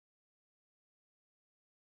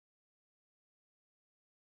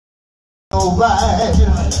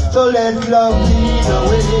Right. So let love lead the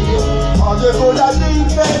way. All you could have think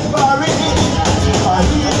that for it. I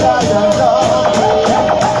need that love.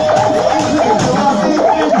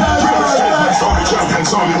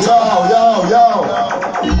 Yo.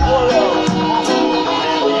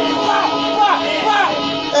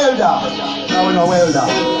 Elder. Now we know Elder.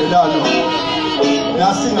 You don't know.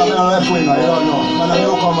 Now sing I'm a left winger. You don't know. And a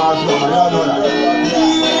newcomer as well. You don't know that.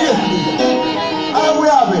 And we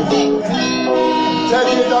have it. Check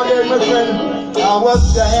it again, my friend. I was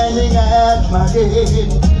standing at my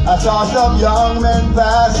gate. I saw some young men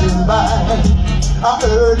passing by. I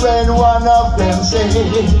heard when one of them said,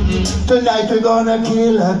 tonight we're gonna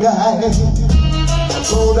kill a guy. I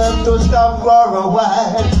told them to stop for a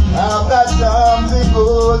while. I've got something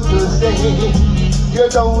good to say. You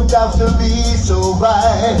don't have to be so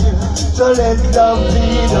vile. So let love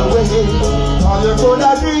lead the way. Or you're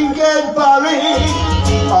gonna drink and porridge,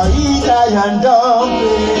 or eat iron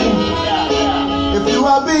dumpling. If you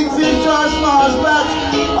are big fish or small sprat,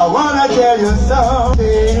 I wanna tell you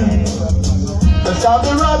something. To stop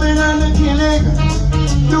the robbing and the killing,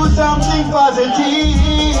 do something positive.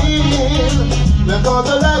 Because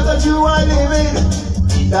the life that you are living,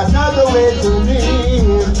 that's not the way to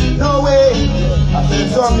live. No way. I said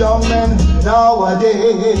some young men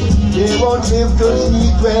nowadays, they won't live to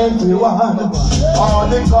see 21. All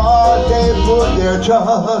because they put their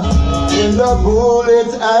trust in the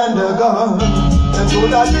bullets and the gun. And so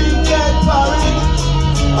that we get married,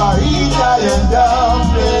 or eat iron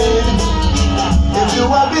dumpling. If you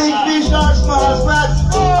are big fish or small sprat,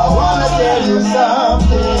 I wanna tell you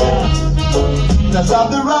something. Now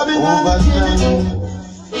stop the robbing and the killing.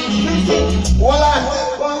 Voila!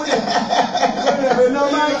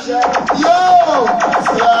 Yo!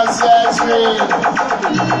 Yes, me.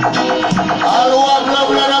 All one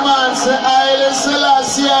love another man say, I listen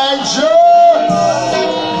last year, Joe!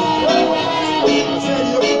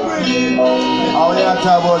 Oh, yeah,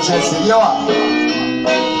 talk about Jesse. Yo!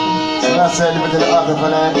 So that's it, live in the art of a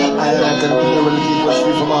land. I can be able to keep us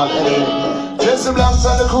free from all enemy. Jesse Blanks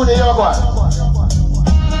on the crew, they are one.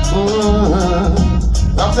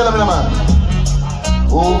 I'm telling you, man.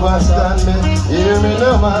 Overstand me, hear me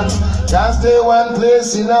no man. Can't stay one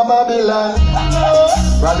place in a Babylon.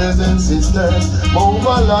 Brothers and sisters, move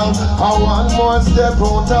along. I want more step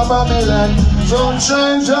out of Babylon. Don't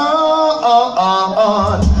change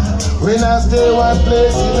on. We not stay one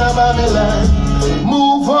place in a Babylon.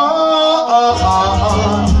 Move on.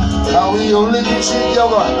 Now we only do shit you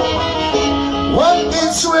want. What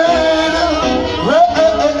is red,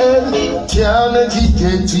 can't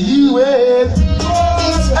get to you, it's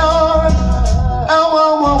hard. I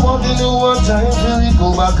want to know what time till we go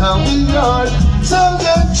back and we yard. Some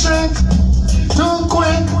get tricked too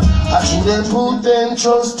quick. I should have put them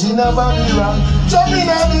trust in a Babylon. Jump in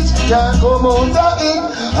a bitch, can't come out of it.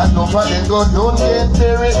 And no for them go don't get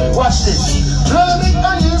buried. Watch this. Learn it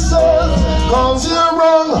on yourself, cause you're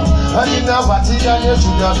wrong. And in a Vatican you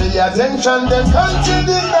should have pay attention. Them country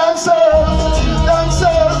did themselves.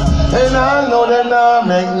 And I know them now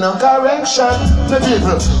make no correction. The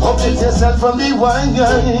people, update yourself from the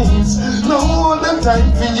wise. No more than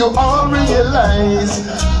time for you all realize.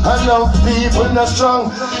 Enough people not strong.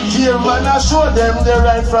 Here man I show them the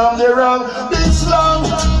right from the wrong. It's long,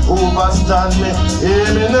 overstand me, hear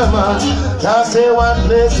me no man. Can't stay one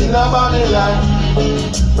place in a Babylon.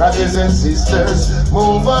 Brothers and sisters,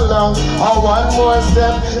 move along. I want more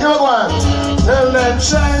step. You want? Tell them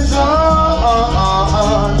change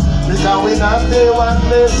on. Because we not stay one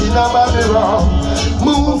place in a Babylon.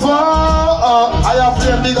 Move on. I have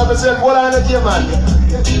to big up yourself. What are the Caveman?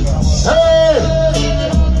 Hey!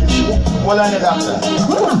 What are the doctor?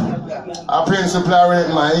 A principal rate,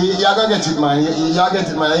 man. You gotta get it, man. You gotta get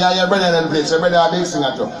it, man. Your brother in the place. Your brother a big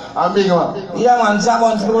singer too. I'm big man. Yeah, man. Jab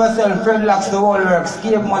on to yourself. FredLocks, the whole works.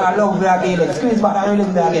 Caveman, I love you again. Squeeze back and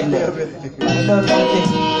rhythm there again.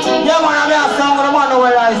 Yeah, man. I'm a song with the man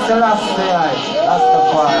where I still last day. That's the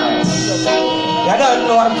part. You don't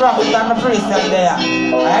know the prophet and the priest there.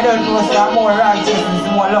 I don't know some more righteousness,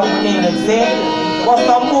 more love we need. See? What's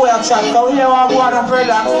some boy a chat? So here I go on the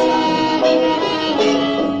FredLocks.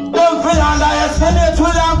 Don't feel underestimate,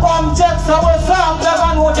 we don't come check, so we stop,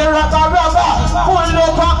 never know the rubber, pull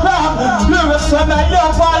up a crap, lyrics when I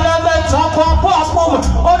love all of the top of pop,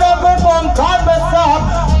 on every bum, call me stop,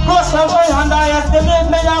 crush away,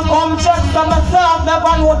 underestimate me and come check, so we stop,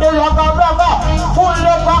 never know the rubber, pull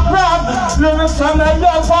up a crap, lyrics when I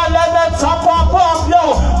love all of the top of pop,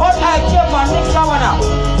 yo, but I give my next one out.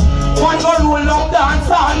 One go roll up dance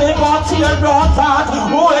and they got tear down fat.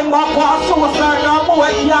 When my pass suicide, I'm boy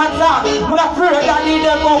can't talk. When I pray that they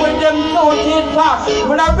go with them so teeth back.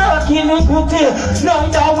 When I work iniquity, no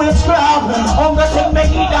down witchcraft. I'm gonna take me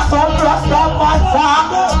eat that some rust up my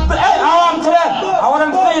talk. But hey, I want to them. I want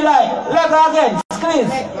them to feel like, look again, squeeze.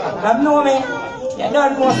 Them know me. You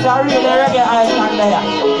don't know the real reggae icon there.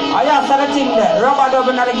 I have some thing there. Rubber dub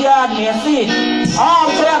in the garden, you see it. I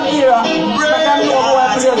want to them here. Let them know who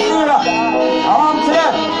I play zero. I want to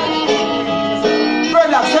them.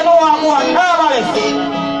 FredLocks, you know what I'm going herbalist.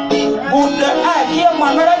 Good the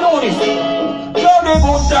Caveman, where I do this. So they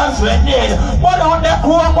good them splendid. But on the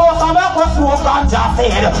core course, I'm not going to smoke and just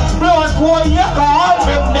said. Blood for you can't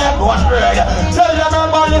bring them one bread. Tell them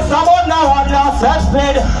everybody someone now on your set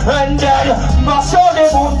bed. And then, but so they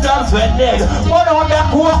good them splendid. But on the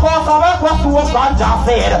core course, I'm not going to smoke and just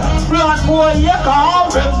said. Blood for you can't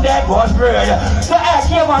bring them one bread. So I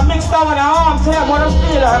came and mixed down with the arm, tell them what I'm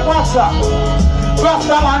feeling. What's up?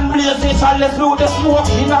 Rastaman blaze it and let's blow the smoke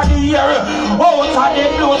in the air. Out of the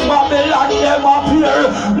blues Babylon them appear.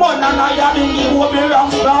 Man and I have been you will be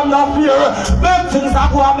wrong from the fear. Them things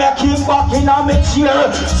that go and make him back in a me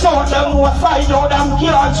chair. So them more side out them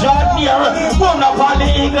can't join near. Run up on the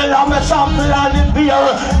eagle and me sample and the beer.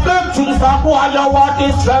 Them things that go and you want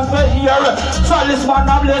this them for here. Chalice man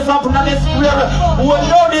a blaze up in the square. We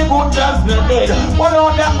know the good them splendid. But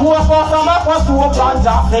on the core for some of us who can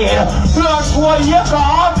just say blood for you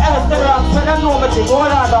can't ask the rocks when I know what you go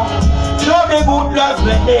on. No, they good love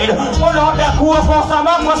splendid. But on the core for some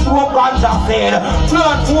of us who can just say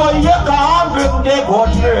blood for you can't bring the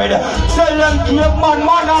good bird. Tell them Caveman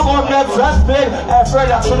man about the first bed.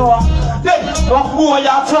 FredLocks, you know what? Then, rough boy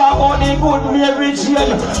I talk about the good Mary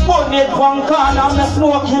Jane. Put it one corner, me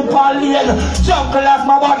smoke keep on lane. Jungle as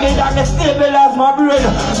my body and the stable as my brain.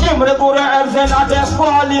 Give me the good herbs and I just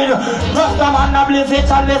fall in. Rastaman a blaze it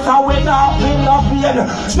and let's wait up in the pain.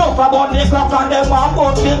 Snuff about the clock and them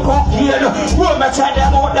about the cocaine. When me check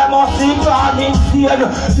them out, them must see God insane.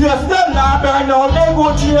 Yes, them not burn out, they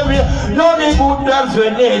good Mary. No, they good herbs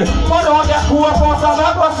we need. But all the poor folks have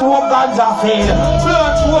a smoke ganja fade.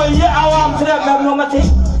 Blood boy, yeah, I want to them know my thing.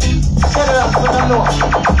 Get it up, put them know.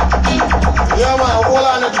 Yeah man, hold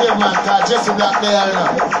on the Caveman, cause Jesse Black there, you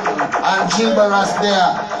know. And Jill Barras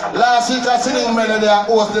there. Last week I seen him there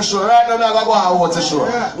host the show. Right now I'm going to go and host the show.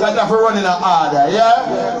 That have to run in an order,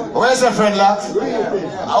 yeah? Where's the FredLocks?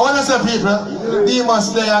 I want to say people,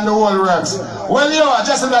 demons there and the whole works. Well, you are,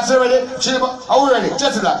 Jesse Black's ready? Are we ready?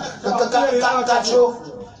 Jesse Black. Catch you.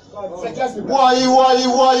 Why?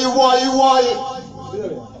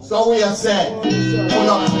 So we have said, pull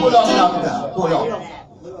up, doctor, pull up.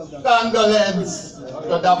 Condolence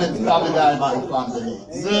to David Diamond family.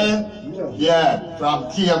 See? Yeah,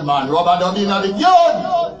 from Caveman. Rubber dub in the yard. Yo.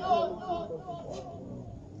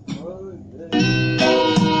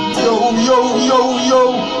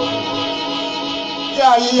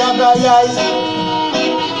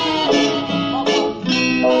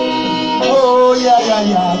 Yeah.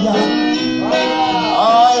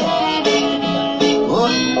 Oh, yeah.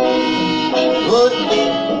 Good.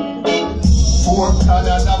 Four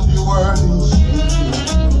corners of the world is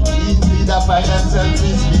shaking. Easily the financial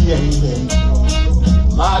misbehaving.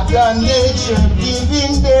 Mother Nature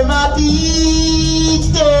giving them a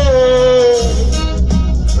beating.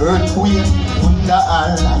 Earthquake under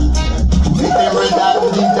our light. Let them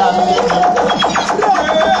redundant.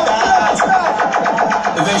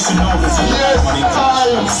 They should know this is I.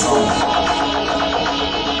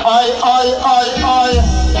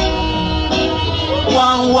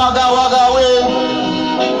 One wagga way.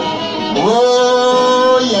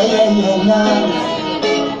 Oh yeah.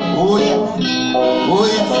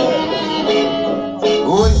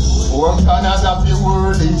 Four corners of the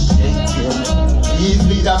world is shaking.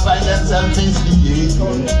 Easily the financial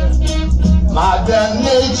misbehaving. Mother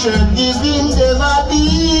Nature giving them a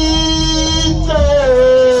beating.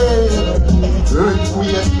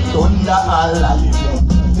 Earthquake, thunder, and lightning.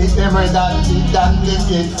 They never done it and they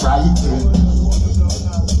get frightened.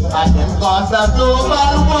 And them cause a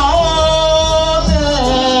global warming.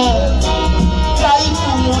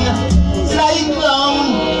 Typhoon, cyclone,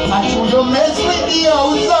 and you mess with the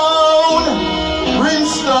ozone.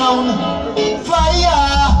 Brimstone,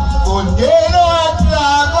 fire, volcano and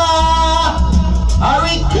lava,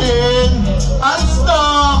 hurricane and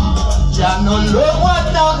storm. Jah no know what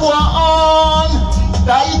a go on.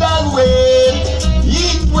 Tidal wave,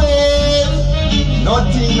 heat wave,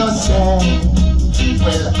 nothing no say.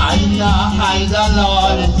 Well, I the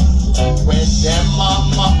Lord. When them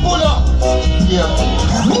mama pull up, yeah.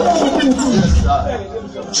 Yes, sir.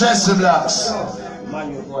 Jesse Blacks.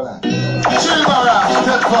 Chilbara,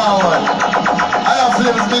 step forward. I have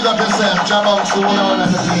flames, big up yourself. Jab out to one and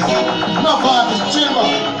the team. No party, Chilbara.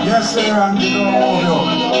 Yes, sir, and you know,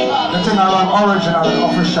 the thing I run original and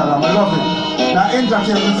official, and I love it. Now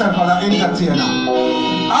entertain myself as an entertainer.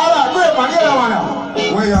 Alright, great man, get on now.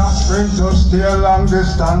 We are sprinters, stay long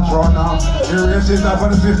distance runner. The race is up for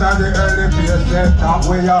the fifth and the early pace setter.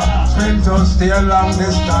 We are sprinters, stay long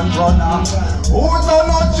distance runner. Who don't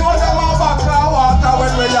know show them a back of water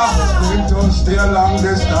when we are sprinters, stay long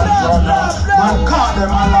distance runner. Man caught them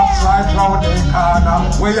a laps right round the corner.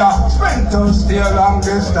 We are sprinters, stay long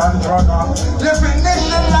distance runner. The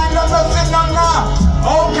finishing line of nothing longer.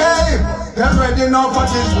 Okay, get ready now for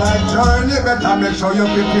this life journey. Better make sure you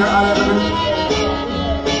prepare a little bit.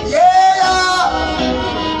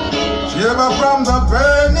 Shiver from the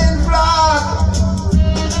burning flag.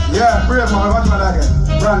 Yeah, brave man, what's that again?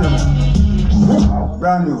 Brand new.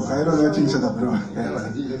 Brand new. I don't know what things set up.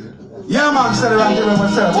 Yeah, man, steady around giving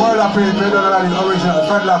myself. World of Faith, we don't know that is original.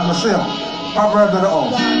 FredLocks myself. Provherbs of the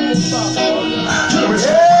old.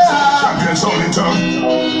 Yeah! Champions only tongue.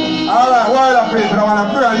 Alright, World of Faith, I want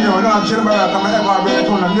to brand new. No, I'm chilling back. I'm ever bring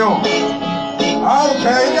it on new.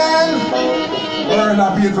 Okay then. World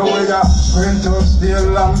of people, we are sprinters, stay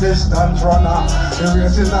long distance runner. The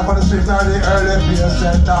race is not for the swift nor the early pace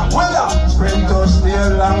setter. We are sprinters, stay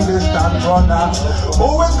long distance runner.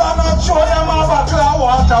 Who is gonna show them a bottle of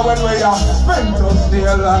water when we are sprinters, stay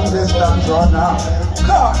long distance runner?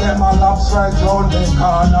 Caught them a laps right round the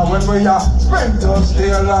corner when we are sprinters,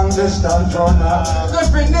 stay long distance runner. The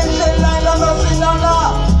finishing line of nothing on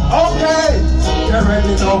that. Okay, get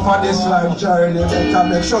ready now for this life journey. Better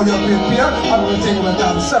make sure you prepare everything with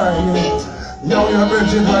concern you. Yo, your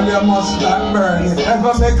bridges when you must not burn it.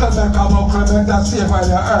 Ever make a buckle, better save while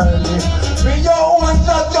you earn it. Be your own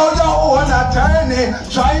judge or your own attorney.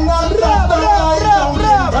 Try not to drop the light, don't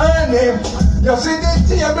burn it. You see the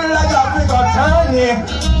table like a big attorney.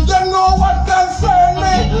 You know what concern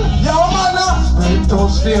me. Yo, man,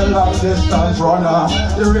 sprinters, stay long distance runner.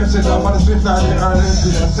 The race is up for the swift and the early to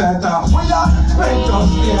the center. We are sprinters,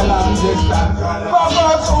 stay long distance runner.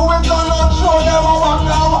 Provherbs, who we gonna show them our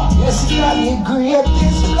power? Yes, you are the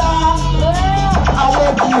greatest plan. I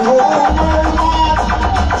will be home.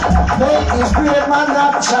 Make this great man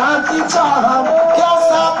not chant the charm. Can't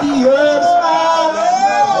stop the herbs, man.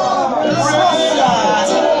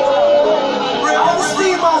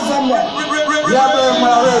 Yeah, but when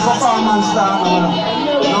I read performance start now,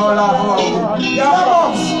 no laugh about it.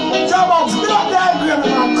 Jabbox, get up there, great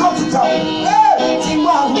man, cut it out. Hey, think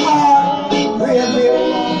about man, brave.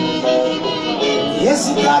 Yes,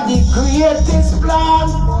 you got the greatest plan.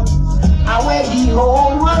 I wear the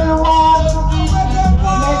whole world want.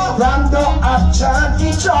 Make Brando a chanty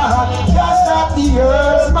chant. Can't stop the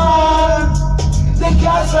earth, man. They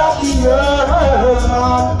can't stop the earth,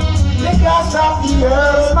 man. They can't stop the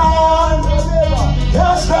earth, man.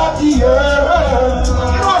 Can't stop the earth.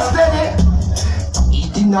 You know, steady.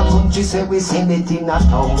 Eat in a country, say we sell it in a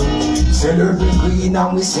town. Celebrate green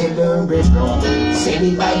and we celebrate brown. Sell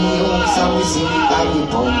it by the ounce and we sell it by the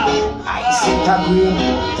pound. I set a green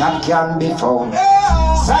that can be found.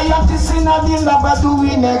 Scientists in the lab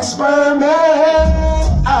doing experiment.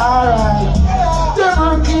 Alright. They're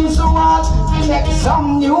working so hard to make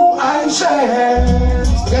some new answers.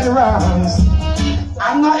 Get around.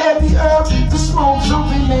 I'm not heavy herb to smoke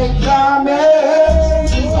something make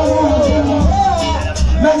garments.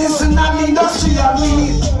 Medicine and industry and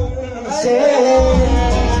we say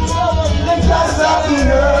the class of the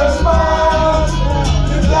earth, man.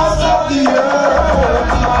 The class of the earth,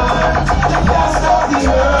 man. The class of the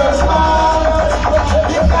earth, man.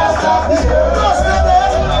 The class of the earth.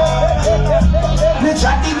 Me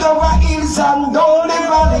chatting over hills and down the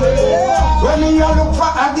valley. When me a look for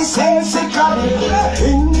a the sensically.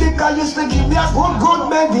 Indica used to give me a good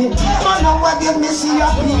baby. Man now I give me see a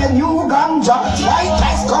new ganja. White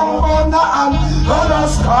ice compound and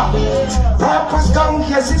Alaska. Purpose gun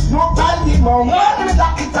case it's no tiny mom. Me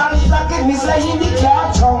that it and that give me say in the car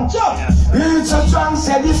trunk. It's a strong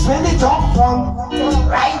said it's really tough from.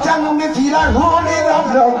 Right and me feel a rolling of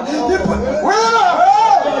love.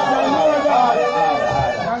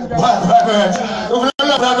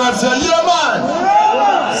 What say, yeah man.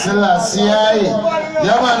 Selassie,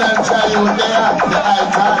 yeah man, and try you there, the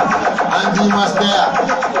icon, and Dimas there.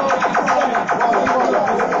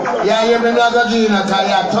 Yeah, you may not go in a car,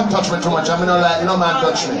 don't touch me too much. I mean, not like no man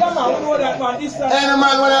touch me. Any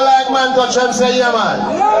man when I like man touch him, say yeah man.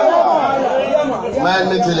 Man,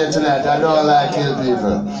 me kill it tonight. I don't like kill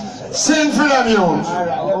people. Sing for them, you.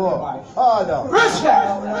 Respect.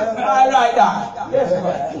 I like that. Yes,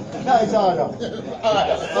 nice order.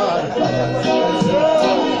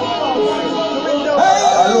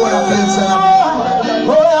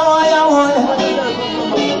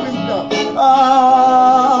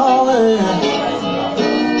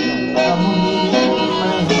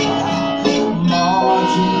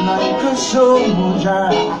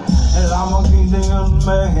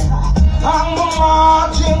 I'm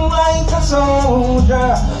marching like a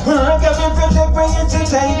soldier. If you take me, you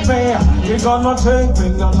take me. You're gonna take me,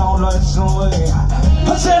 you know that's the way.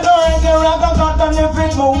 I said, I got and if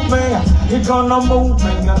it move me, you're gonna move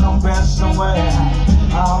me, you know best the way.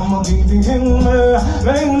 I'm a leading in me.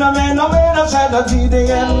 I said the leading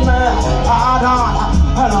in me. And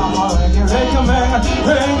I'm a reggae man.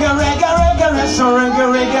 Reggae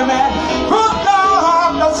man.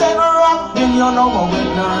 I said rock, and you know what we're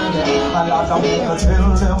doing. A lot of people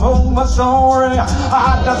tell them my story. I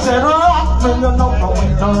said rock, and you know what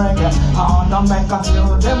we're doing. And I make a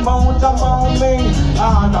tell them about me.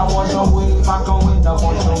 And I was away back away, I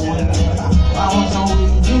was away. I was away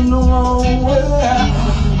in the wrong way.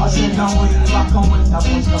 I said I'm way back away, I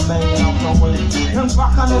was the man of the way. And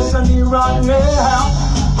back on the sunny right now.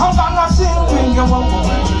 I'm gonna sing when you want to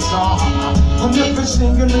make a song. And if you're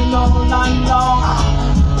singing it all night long,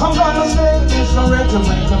 I'm gonna sing this a reggae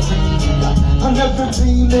thing. And if you're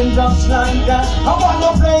feeling just like that, I'm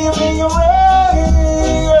gonna play me a reggae.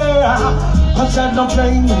 I said don't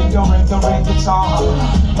play me your reggae song.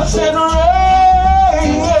 I said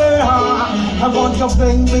reggae. I want to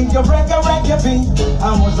play me your reggae beat. I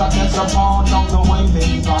was against a pawn on the way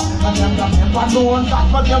leave. And them never know that,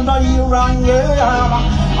 but them not here and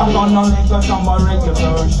I'm gonna make it on my reggae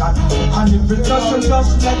version. And if it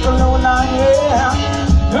just like a low line,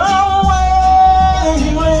 no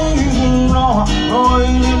way, no, oh,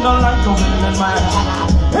 you don't like to win man.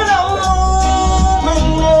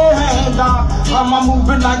 I'm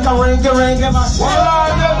moving like a reggae man. Well,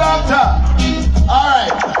 I'm the doctor.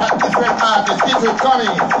 Alright, different artists, different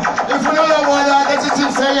coming. If you don't know what I get it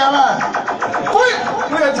in, say yeah, man. Quick!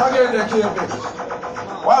 Wait again, the Caveman.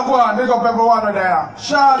 Well, go on, big up everyone there.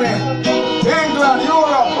 Charlie, England,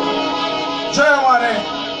 Europe, Germany,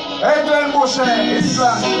 England, Bush,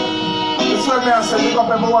 England. This way me I say, big up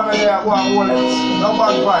everyone there. Go on, hold it. No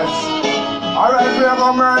bad vibes. Alright, we are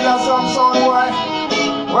going to murder some son, boy.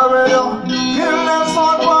 What we do? Kill them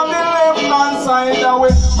son on the left hand side. And we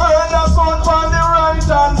murder son on the right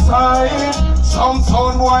hand side. Some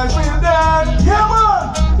son boy feel dead. Yeah,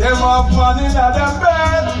 man. Them have money in them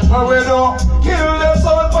bed. What we do? Kill them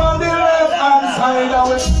son on the left hand side. And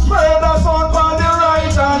we murder son on the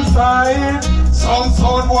right hand side. Some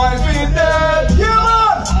son boy feel dead. Yeah,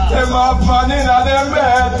 man. Them have money in them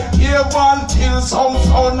bed. Caveman kill some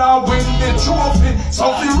son and win the trophy.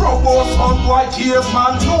 Some the robo son boy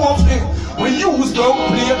Caveman trophy. We use the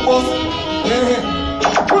plate bus.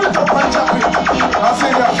 Put it up and chop it. I'll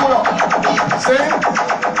say that full up. See?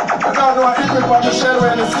 I don't know what it is, but the shell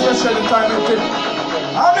when the station the time it is.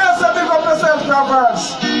 I'm here to pick up yourself, Provherbs.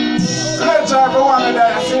 Let's have everyone in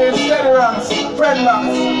there. See, steady runs,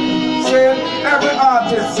 FredLocks. See, every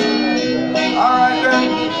artist. Alright then.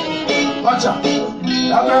 Watch out.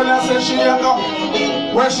 That girl that said she a go.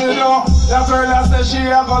 Where she know? That girl that said she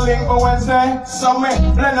a go link for Wednesday. So me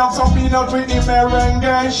blend up some peanut with the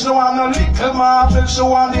merengue. She want a little marble, she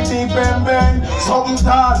want the big bang bang. Something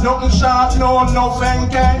tall, nothing sharp, no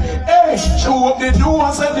fenke. Hey, she open the door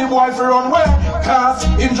and said the boy for run away. Cause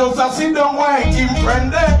him just a sit down way, him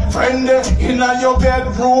friendly, inna your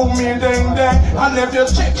bedroom, me ding ding. And if you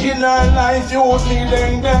check in her life, you won't me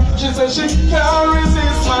ding ding. She said she can't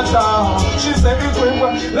resist my town. She said it quick,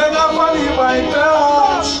 let her body my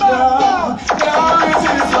touch down. Can't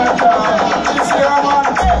resist my town. She said, man,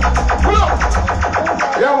 pull up.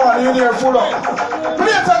 Yeah, man, you need full up.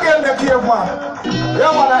 Play it again, the Caveman.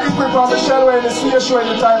 Yeah, man, I equip on the shell when the station when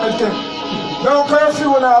the time it came. No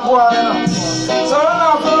curfew now go on, you know. So I'm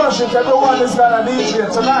not fellowship, everyone is gonna DJ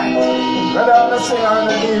tonight. Whether I'm the singer or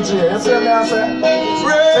the DJ. You see me I say?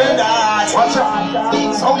 Watch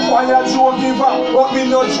out. Some boy a Joe give up, but me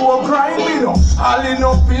no Joe grind me no. All in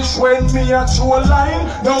no fish when me a Joe line.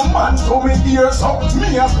 No man to me ears up,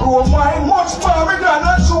 me a grow mine. Much more me than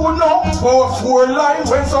a Joe now. 4 line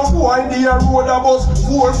when some boy the road a bus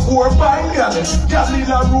 4 pint. Girl in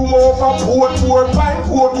a room over 4 pint.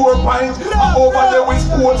 Over there we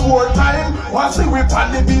sport 4 time. Once we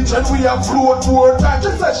on the beach and we have float 4 times.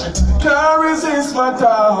 She said she can't resist my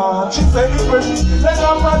touch. She said it when let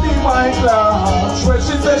her body my clutch. When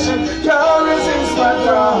she said she can't resist my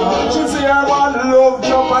touch. She say I want love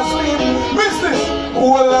jump and sleep. Miss this,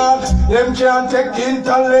 oh Lord, Them can't take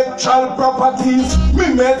intellectual properties.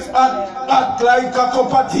 Me mates act like a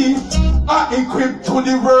cup of tea. I equipped to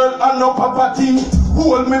the world and no property.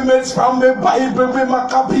 Hold me mates from the Bible, me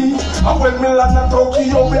Maccabee. And when me land at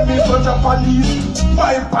Tokyo, me be so Japanese.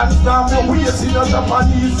 My pants down, me waist in a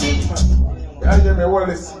Japanese. Yeah, hear me,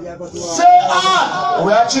 Wallace. Say ah!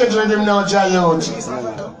 We are changing him now, Jayot.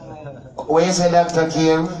 What you say, Dr.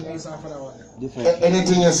 Kim?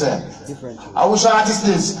 Anything you say? I wish artist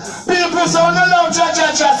this. People sound alone,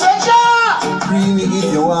 cha-cha-cha, cha-cha! Creamy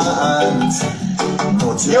if you want.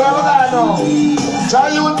 You ever got to know?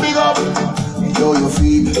 Jayot, big up. Yo, your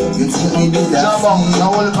feet, you took me to that Jump up,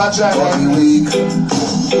 hold the patch week.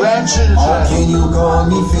 Grandchildren. How can you call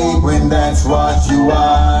me fake when that's what you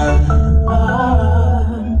are?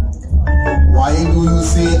 Why do you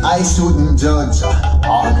say I shouldn't judge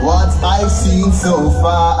on what I've seen so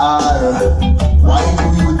far? Why do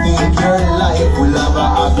you think your life will have a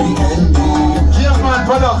happy ending? Caveman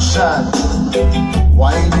production.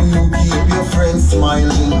 Why do you keep your friends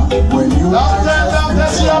smiling when you are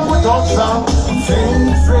just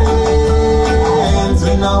fake friends?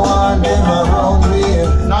 We now want them around here.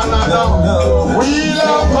 No. We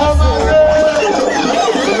love come again.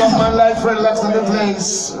 We love man like FredLocks in the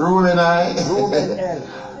place. Ruben I.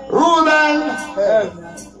 Ruben.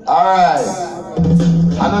 Alright.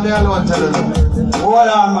 I know the other one telling them. Hold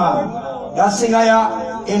on, man. That singer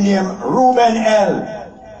here, in name Ruben L.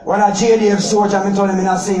 When a JDF soldier, I told him in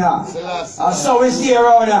a singer. And so we stay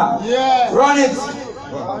around now. Yeah. Run it.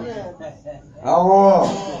 Oh,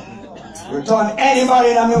 we turn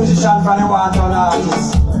anybody in a musician from the one to an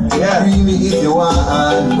artist. Yeah. Free me if you want.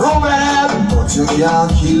 Ruben L. But you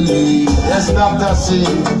can't kill me. Yes, Dr. C.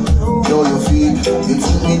 Yo, your feet, you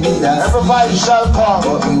took me to that. Everybody shall come.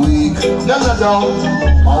 But me weak. Them not down.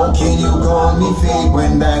 How can you call me fake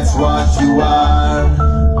when that's what you are?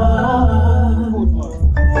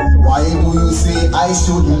 Why do you say I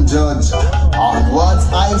shouldn't judge on what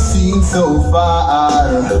I've seen so far?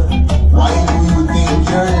 Why do you think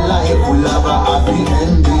your life will have a happy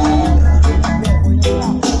ending?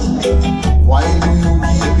 Why do you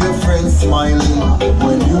keep your friends smiling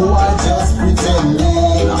when you are just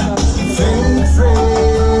pretending? Fake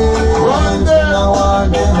friends, now want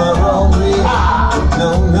them around me.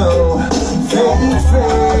 No, fake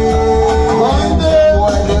friends, why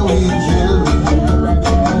they will kill me?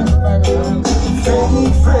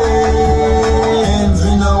 Fake friends,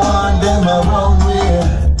 we don't want them around here.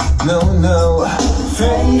 No,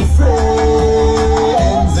 fake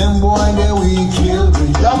friends, them boy they will kill me.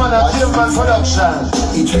 Yeah, man, a Caveman production.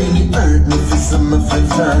 It really hurt me for some of them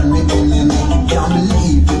turn me enemy. Can't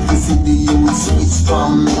believe it, the city you would switch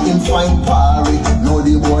from me in fight party. No,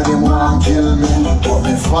 the boy them want kill me. But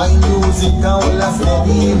me find music and will have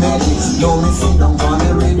steady medics. No, me sit down on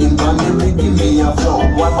the rhythm, me a flow.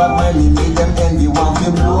 What about my me make them envy, want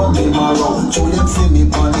to blow me marrow. Show them see me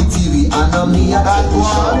on the TV and I'm me at the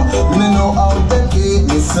show. Me know how them hate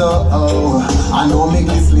me so. I know me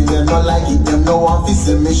glistening, them not like it, them no want to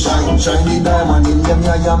see me shine. Shine the diamond in them,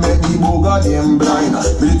 yeah, make the booger them blind.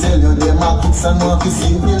 Me tell you them a cooks and want to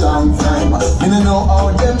see me long time. Me know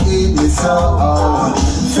how them hate me so.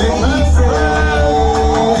 Fake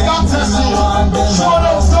friends, Dr. C. Show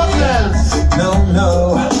them something else.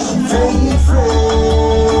 No, fake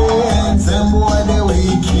friends, them boy they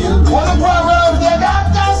will kill me. What the Provherbs they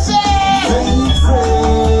Dr. C. Fake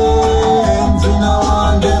friends, we don't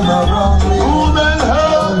want them around me. Ruben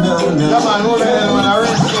Hell. No. Yeah, man, Ruben Hell, man, I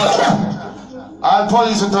read all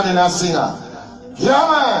police will turn in a singer. Yeah,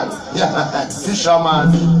 man. Yeah,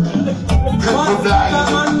 fisherman. Good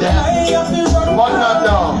blind. Yeah. One not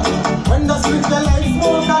down. When the split the light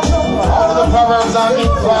smoke and All the Provherbs are in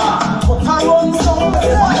far.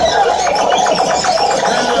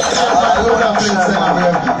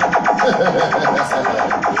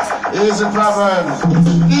 Here's the Proverbs.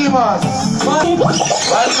 Demas.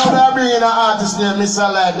 Right now they're bringing an artist named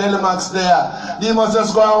Mr. Light, Delimax there. Demas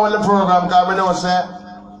just go on with the program because we know say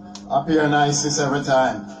appear nice this every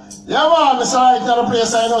time. Yeah man, Mr. Light to the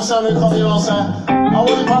place I know say we come here say and what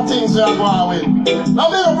different things we are going with. Now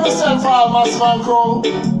big up yourself all massive and crew.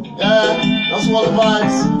 Yeah, that's what the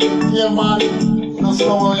vibes. Yeah man, that's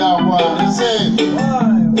what we are going. You see?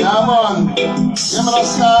 Yeah man, give me the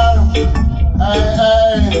star.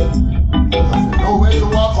 Hey. Know where you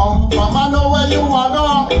are come from, I know where you are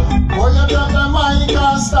gone. Boy, you drop the mic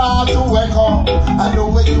and start to wake up. I know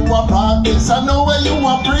where you are practice, I know where you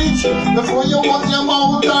are preach. Before you want your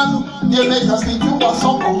mouth and you make us think you are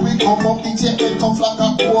something. We come up, DJ get tough like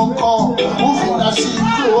a coco. Who's in a sheep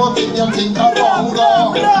clothing, you think a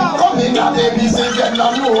bongo. Come in a baby, say get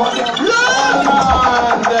no more. Yeah,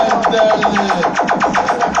 man, them.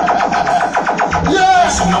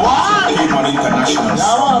 Caveman International.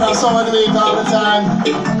 Yeah, man, that's how I do it all the time.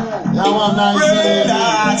 Yeah, man, nice.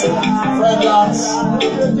 FredLocks.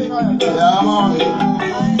 Yeah, man.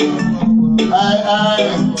 Aye.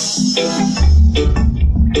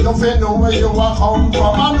 You don't know where you are come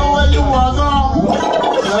from. I know where you are going.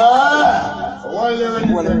 Yeah.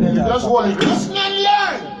 Just hold it. Listen and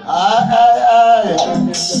learn. Aye.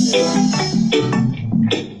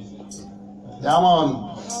 Yeah, man.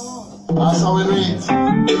 That's how we do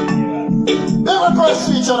it. They will go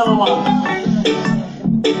to each other, man.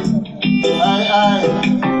 Aye.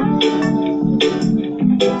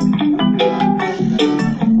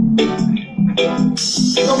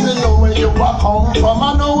 You don't know where you are come from.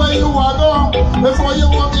 I know where you are going. Before you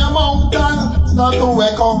walk your mountain, start to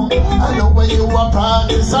wake up. I know where you are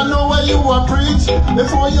practice. I know where you are preach.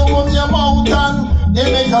 Before you walk your mountain, they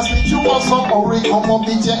make us speak. You want some hurry, come up,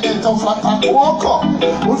 beat your head off like a walker.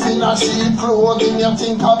 Within a sheep clothing, you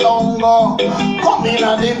think I don't go. Come in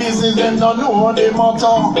at the business, them don't know the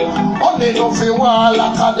motto. Only know fi wall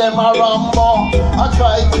like a them a rambo. I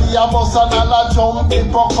try to be a bus and all a jump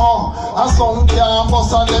people come. And some can't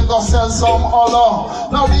bus and they go sell some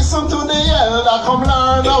other. Now listen to the elder, come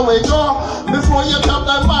learn how we go. Before you tap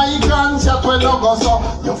the mic and chat when you go so.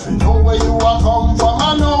 You fi know where you are come from,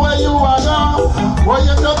 I know where you are gone. Where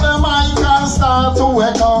you tap the mic and start to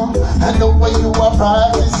wake up. I know where you are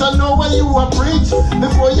practice, I know where you are preach.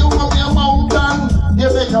 Before you up your mountain, you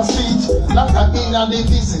make a speech. Like I been at the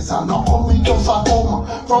business and not only just at home.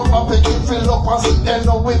 From my picking fill up and sit there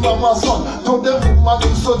now with my son. To the woman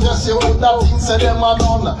you suggest you would that thing say them are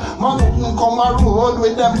done. Man wouldn't come a road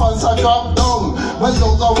with them pants a drop down. Well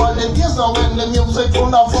those are what it is now when the music full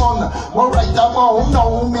of fun. But right about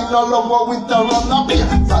now me no love with the run up here.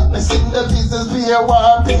 Fatness in the business be a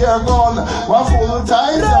war, be a gun. What full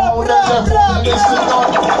time now the devil in this to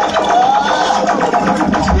done.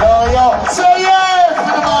 Yo. So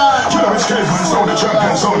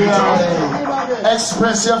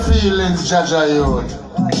express your feelings, Jaja youth.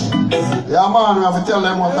 Yeah, man, we have to tell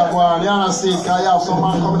them what I want. You understand? Because you have some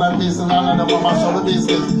man coming at business and them mash up the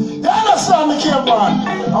business. You understand me, Caveman?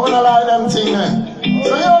 I want to lie them things there.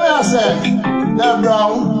 So you know what I say? They're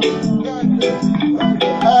brown.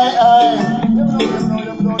 Hey.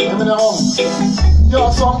 Give me the home.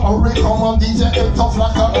 You're some hurry, come on, DJ, head tough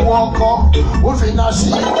like a walker. Within a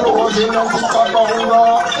sheep, clothing and think about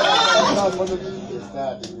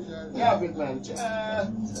yeah, big man. Yeah,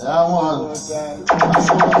 man. That's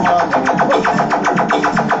what I want.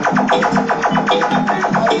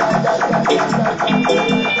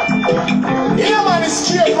 Yeah, man, it's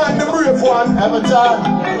Caveman, the brave one. Every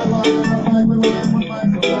time.